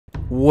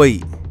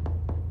Wait.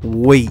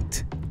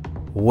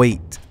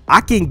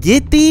 I can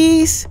get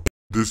these?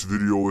 This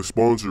video is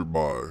sponsored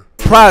by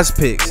Prize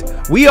Picks.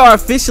 We are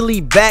officially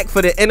back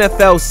for the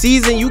NFL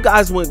season. You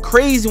guys went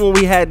crazy when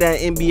we had that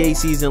NBA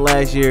season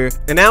last year,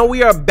 and now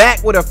we are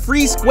back with a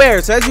free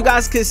square. So as you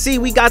guys can see,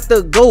 we got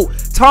the GOAT,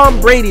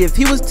 Tom Brady. If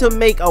he was to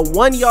make a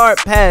 1-yard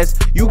pass,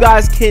 you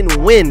guys can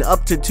win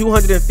up to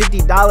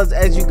 $250.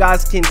 As you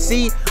guys can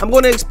see, I'm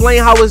going to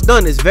explain how it's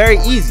done. It's very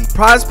easy.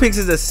 Prize Picks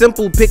is a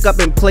simple pick up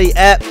and play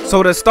app.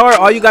 So to start,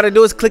 all you got to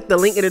do is click the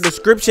link in the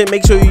description.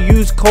 Make sure you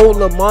use code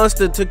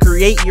LaMonsta to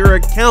create your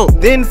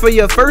account. Then for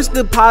your first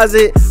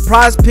deposit,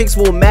 Prize Picks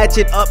will match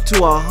it up to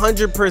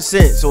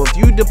 100%. So if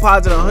you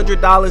deposit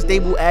 $100, they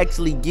will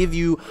actually give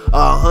you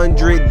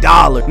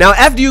 $100. Now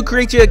after you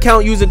create your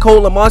account using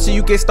code LaMonsta,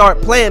 you can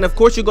start playing. Of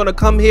course, you're going to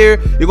come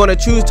here, you're going to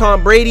choose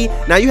Tom Brady.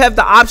 Now you have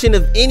the option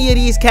of any of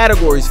these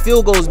categories: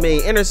 field goals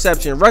made,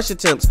 interception, rush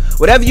attempts,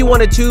 whatever you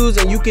want to choose,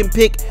 and you can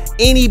pick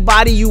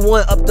anybody you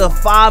want, up to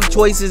 5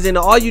 choices, and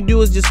all you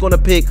do is just going to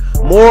pick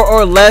more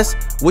or less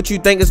what you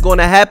think is going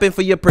to happen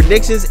for your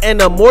predictions.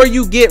 And the more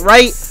you get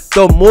right,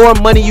 the more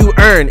money you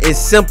earn. It's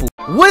simple.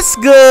 What's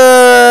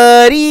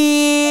good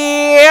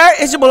here?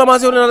 It's your boy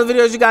LaMonsta with another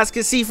video. As you guys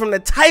can see from the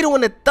title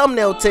and the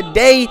thumbnail,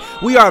 today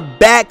we are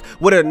back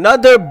with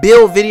another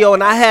build video,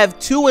 and I have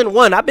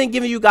 2-in-1. I've been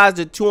giving you guys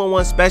the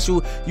 2-in-1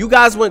 special. You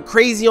guys went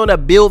crazy on a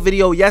build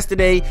video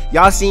yesterday.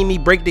 Y'all seen me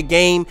break the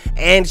game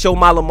and show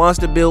my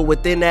LaMonsta build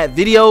within that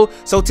video.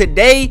 So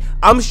today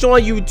I'm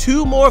showing you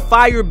 2 more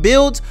fire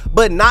builds,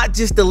 but not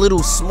just the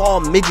little small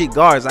midget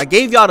guards. I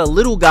gave y'all the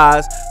little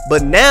guys,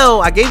 but now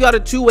I gave y'all the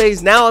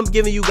 2-ways. Now I'm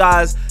giving you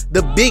guys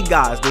the big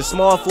guys, the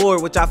small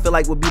forward, which I feel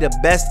like would be the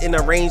best in the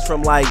range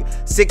from like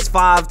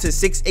 6'5" to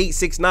 6'8",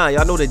 6'9".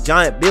 Y'all know the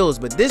giant builds,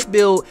 but this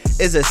build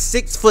is a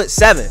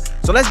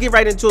 6'7". So let's get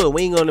right into it.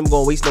 We ain't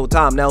gonna waste no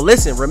time. Now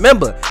listen,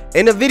 remember,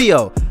 in the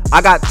video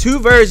I got 2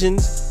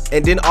 versions,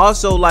 and then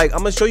also, like, I'm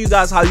gonna show you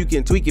guys how you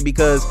can tweak it,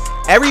 because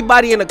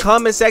everybody in the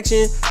comment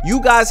section, you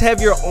guys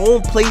have your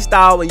own play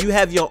style and you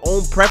have your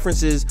own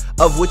preferences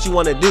of what you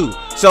want to do.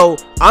 So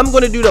I'm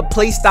gonna do the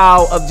play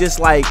style of just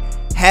like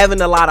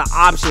having a lot of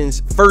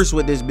options first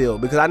with this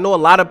build, because I know a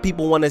lot of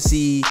people want to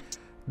see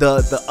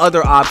the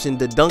other option,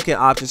 the dunking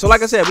option. So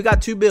like I said, we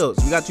got 2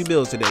 builds. We got 2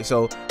 builds today.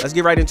 So let's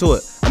get right into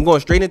it. I'm going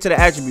straight into the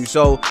attributes.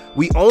 So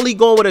we only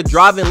going with a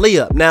driving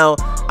layup. Now,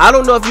 I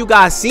don't know if you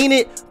guys seen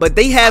it, but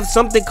they have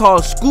something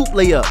called scoop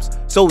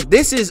layups. So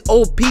this is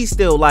OP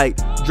still, like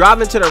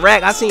driving to the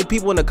rack. I seen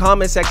people in the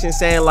comment section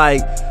saying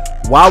like,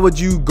 why would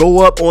you go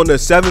up on the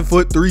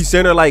 7'3"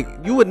 center? Like,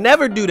 you would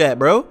never do that,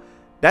 bro.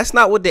 That's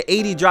not what the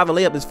 80 driving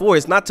layup is for.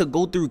 It's not to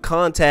go through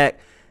contact.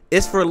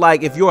 It's for,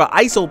 like, if you're an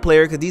ISO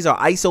player, because these are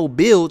ISO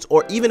builds,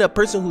 or even a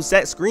person who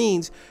set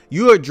screens,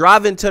 you are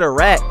driving to the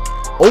rack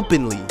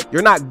openly.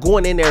 You're not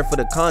going in there for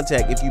the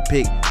contact if you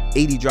pick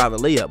 80 driving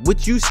layup,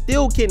 which you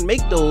still can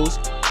make those,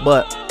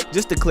 but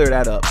just to clear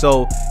that up.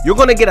 So you're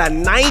going to get a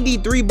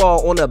 93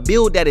 ball on a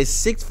build that is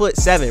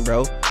 6'7",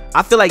 bro.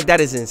 I feel like that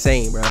is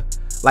insane, bro.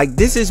 Like,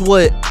 this is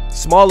what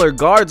smaller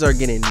guards are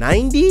getting.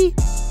 90?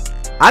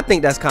 I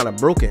think that's kind of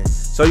broken.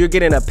 So you're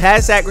getting a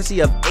pass accuracy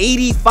of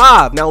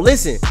 85. Now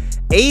listen,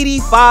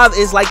 85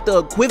 is like the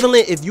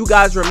equivalent, if you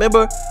guys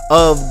remember,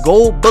 of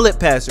gold bullet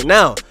passer.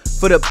 Now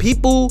for the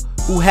people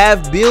who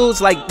have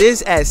builds like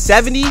this at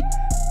 70,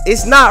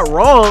 it's not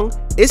wrong,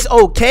 it's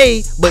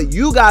okay, but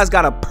you guys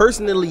gotta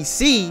personally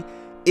see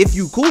if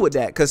you cool with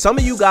that, because some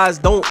of you guys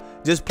don't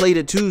just play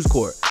the 2s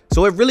court.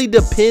 So it really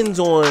depends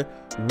on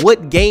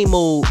what game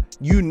mode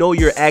you know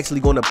you're actually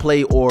going to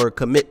play or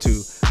commit to.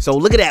 So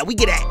look at that, we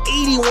get an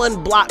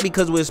 81 block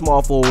because we're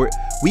small forward.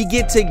 We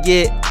get to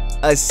get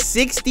a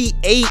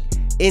 68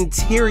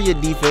 interior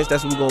defense.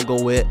 That's what we're gonna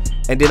go with,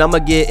 and then I'm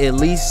gonna get at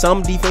least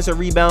some defensive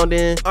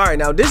rebounding. All right,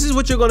 now this is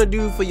what you're gonna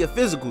do for your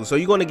physical. So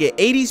you're gonna get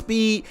 80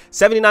 speed,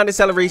 79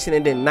 acceleration,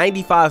 and then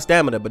 95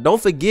 stamina. But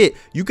don't forget,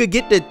 you could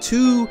get the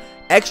 2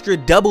 extra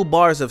double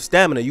bars of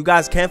stamina. You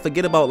guys can't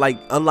forget about like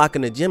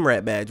unlocking the gym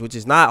rat badge, which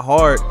is not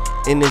hard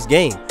in this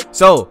game.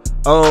 So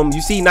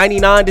you see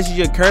 99, this is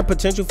your current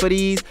potential for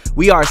these.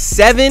 We are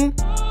 7,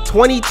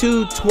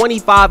 22,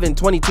 25, and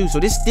 22. So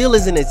this still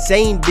is an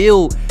insane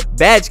build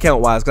badge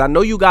count wise, because I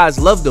know you guys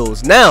love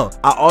those. Now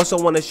I also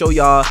want to show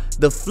y'all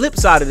the flip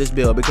side of this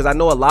build, because I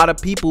know a lot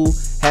of people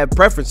have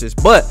preferences,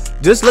 but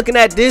just looking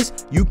at this,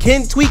 you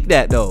can tweak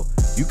that though.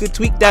 You could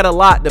tweak that a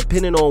lot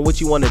depending on what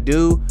you want to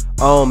do.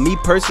 Me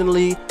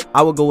personally,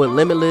 I would go with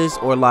limitless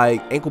or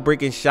like ankle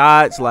breaking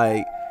shots.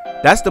 Like,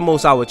 that's the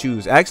most I would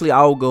choose. Actually,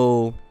 I would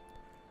go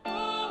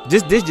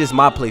just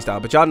my play style,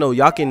 but y'all know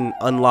y'all can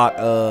unlock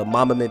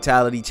mama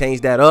mentality,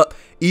 change that up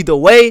either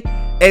way.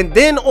 And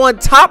then on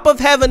top of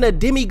having a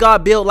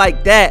demigod build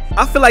like that,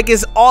 I feel like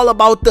it's all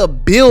about the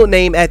build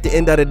name at the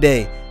end of the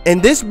day.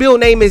 And this build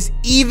name is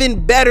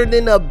even better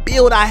than the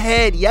build I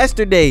had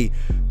yesterday.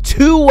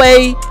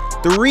 2-way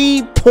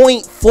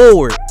 3-point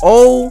forward.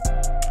 Oh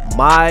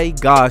my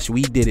gosh,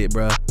 we did it,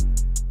 bro.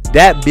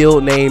 That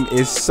build name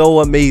is so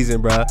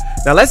amazing, bro.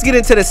 Now let's get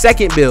into the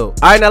second build.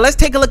 All right, now let's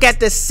take a look at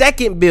the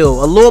second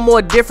build. A little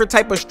more different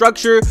type of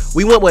structure.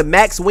 We went with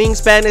max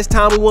wingspan this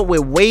time. We went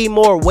with way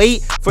more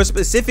weight for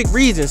specific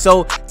reasons.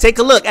 So take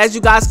a look. As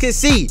you guys can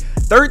see,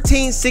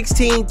 13,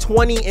 16,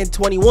 20, and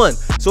 21.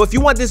 So if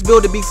you want this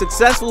build to be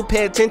successful,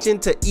 pay attention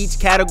to each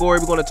category.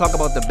 We're going to talk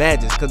about the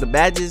badges, because the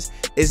badges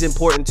is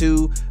important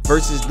too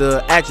versus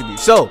the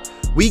attributes. So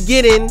we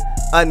get in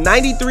a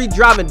 93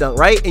 driving dunk,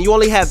 right? And you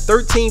only have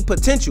 13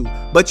 potential,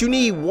 but you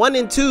need 1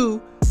 and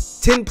 2,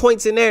 10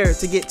 points in there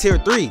to get tier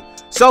 3.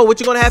 So what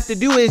you're going to have to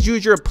do is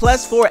use your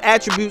 +4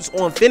 attributes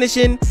on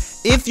finishing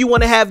if you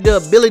want to have the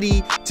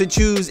ability to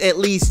choose at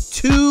least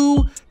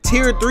 2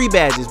 tier 3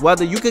 badges.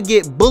 Whether you could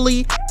get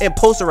bully and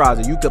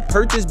posterizer. You could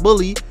purchase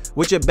bully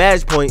with your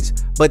badge points,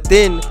 but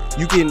then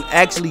you can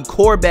actually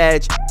core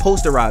badge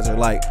posterizer.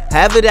 Like,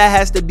 however that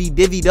has to be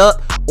divvied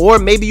up, or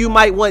maybe you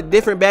might want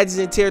different badges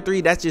in tier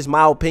 3. That's just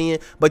my opinion,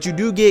 but you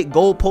do get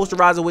gold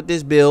posterizer with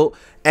this build.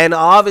 And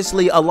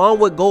obviously, along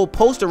with gold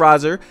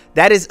posterizer,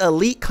 that is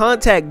elite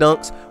contact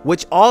dunks,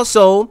 which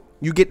also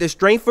you get the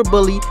strength for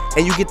bully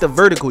and you get the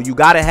vertical. You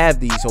gotta have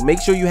these, so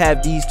make sure you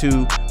have these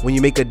two when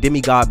you make a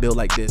demigod build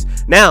like this.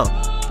 Now,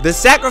 the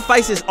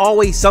sacrifice is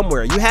always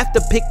somewhere. You have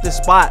to pick the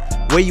spot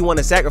where you want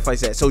to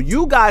sacrifice at. So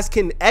you guys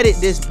can edit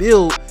this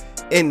build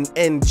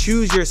and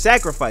choose your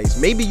sacrifice.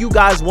 Maybe you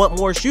guys want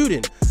more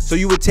shooting, so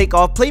you would take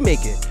off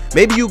playmaking.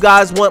 Maybe you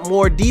guys want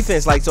more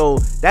defense, like, so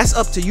that's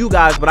up to you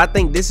guys, but I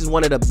think this is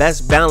one of the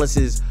best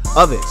balances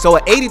of it. So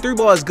an 83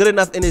 ball is good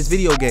enough in this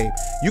video game.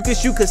 You can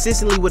shoot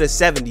consistently with a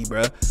 70,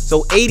 bruh.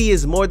 So 80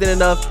 is more than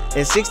enough,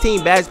 and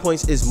 16 badge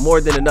points is more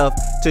than enough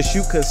to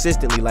shoot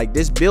consistently. Like,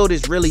 this build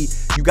is really,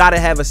 you gotta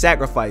have a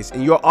sacrifice,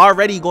 and you're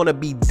already gonna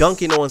be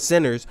dunking on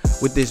centers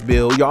with this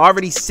build. You're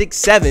already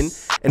 6'7",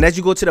 and as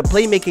you go to the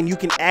playmaking, you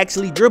can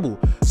actually dribble.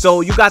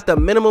 So you got the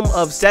minimum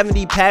of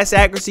 70 pass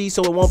accuracy,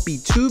 so it won't be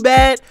too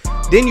bad.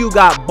 Then you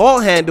got ball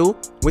handle,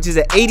 which is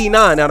an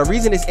 89. Now the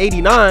reason it's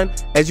 89,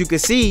 as you can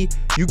see,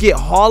 you get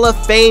Hall of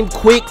Fame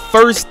quick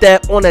first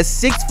step on a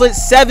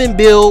 6'7"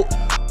 build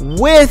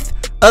with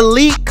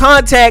elite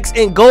contacts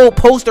and gold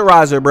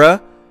posterizer, bruh.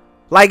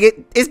 Like,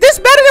 is this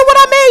better than what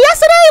I made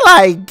yesterday?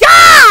 Like,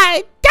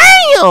 god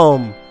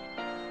damn.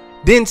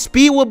 Then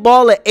speed with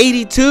ball at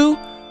 82.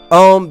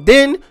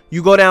 Then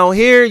you go down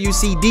here, you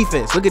see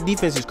defense. Look at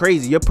defense, is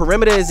crazy. Your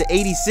perimeter is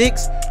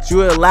 86, so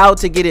you're allowed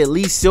to get at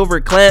least silver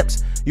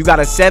clamps. You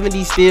got a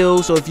 70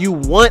 steal, so if you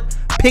want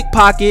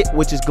pickpocket,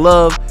 which is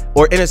glove,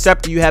 or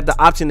interceptor, you have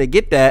the option to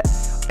get that.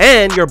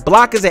 And your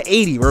block is at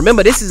 80.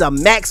 Remember, this is a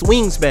max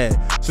wingspan,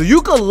 so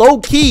you can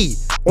low-key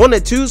on the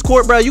twos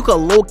court, bro. You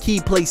can low-key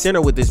play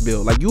center with this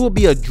build. Like, you will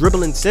be a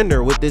dribbling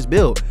center with this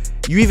build.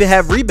 You even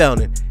have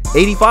rebounding,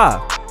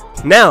 85.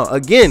 Now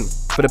again,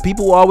 for the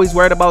people who are always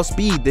worried about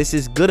speed, this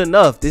is good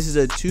enough. This is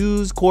a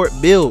twos court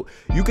build.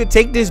 You could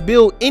take this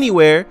build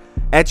anywhere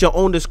at your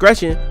own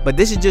discretion, but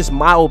this is just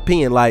my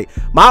opinion. Like,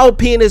 my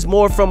opinion is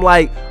more from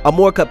like a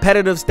more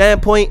competitive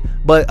standpoint,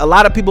 but a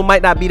lot of people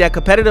might not be that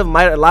competitive.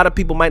 A lot of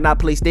people might not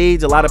play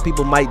stage. A lot of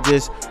people might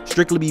just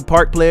strictly be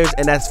park players,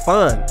 and that's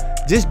fine.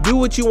 Just do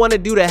what you want to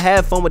do to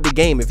have fun with the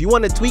game. If you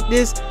want to tweak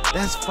this,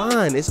 that's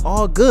fine. It's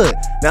all good.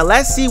 Now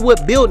let's see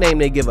what build name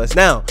they give us.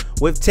 Now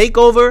with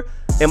takeover,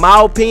 in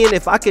my opinion,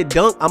 if I could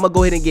dunk, I'm gonna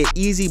go ahead and get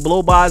easy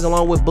blow bys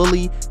along with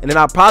bully, and then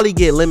I'll probably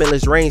get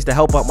limitless range to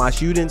help out my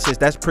shooting, since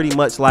that's pretty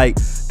much like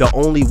the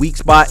only weak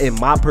spot in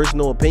my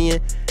personal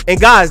opinion. And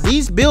guys,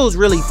 these builds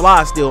really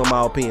fly still in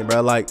my opinion,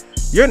 bro. Like,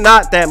 you're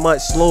not that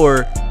much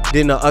slower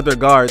than the other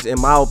guards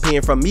in my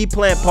opinion. From me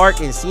playing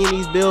park and seeing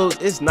these builds,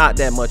 it's not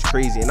that much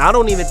crazy, and I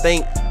don't even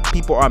think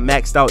people are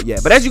maxed out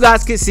yet. But as you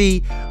guys can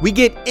see, we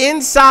get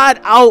inside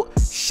out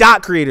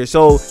shot creator,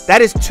 so that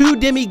is 2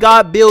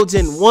 demigod builds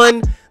in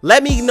one.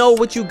 Let me know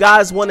what you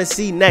guys want to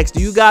see next.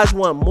 Do you guys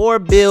want more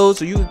builds?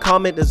 So you can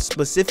comment the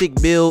specific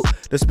build,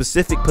 the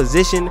specific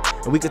position,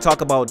 and we can talk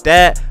about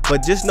that.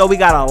 But just know we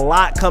got a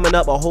lot coming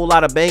up, a whole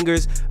lot of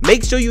bangers.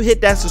 Make sure you hit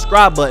that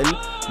subscribe button.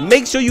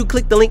 Make sure you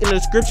click the link in the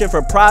description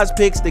for prize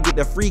picks to get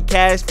the free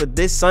cash for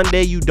this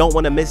Sunday. You don't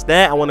want to miss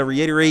that. I want to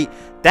reiterate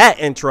that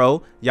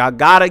intro. Y'all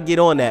gotta get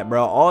on that,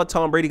 bro. All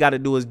Tom Brady got to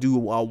do is do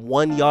a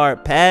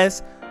 1-yard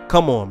pass.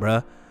 Come on,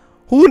 bro.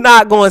 Who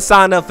not going to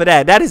sign up for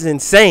that? That is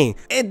insane.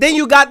 And then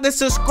you got the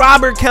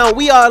subscriber count.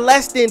 We are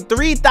less than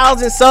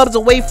 3,000 subs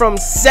away from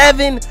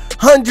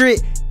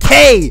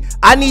 700K.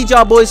 I need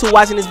y'all boys who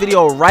watching this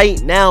video right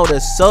now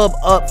to sub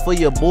up for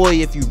your boy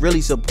if you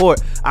really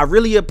support. I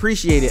really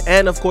appreciate it.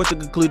 And of course, to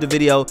conclude the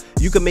video,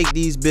 you can make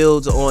these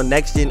builds on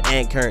next gen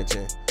and current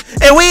gen.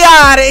 And we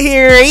out of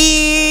here.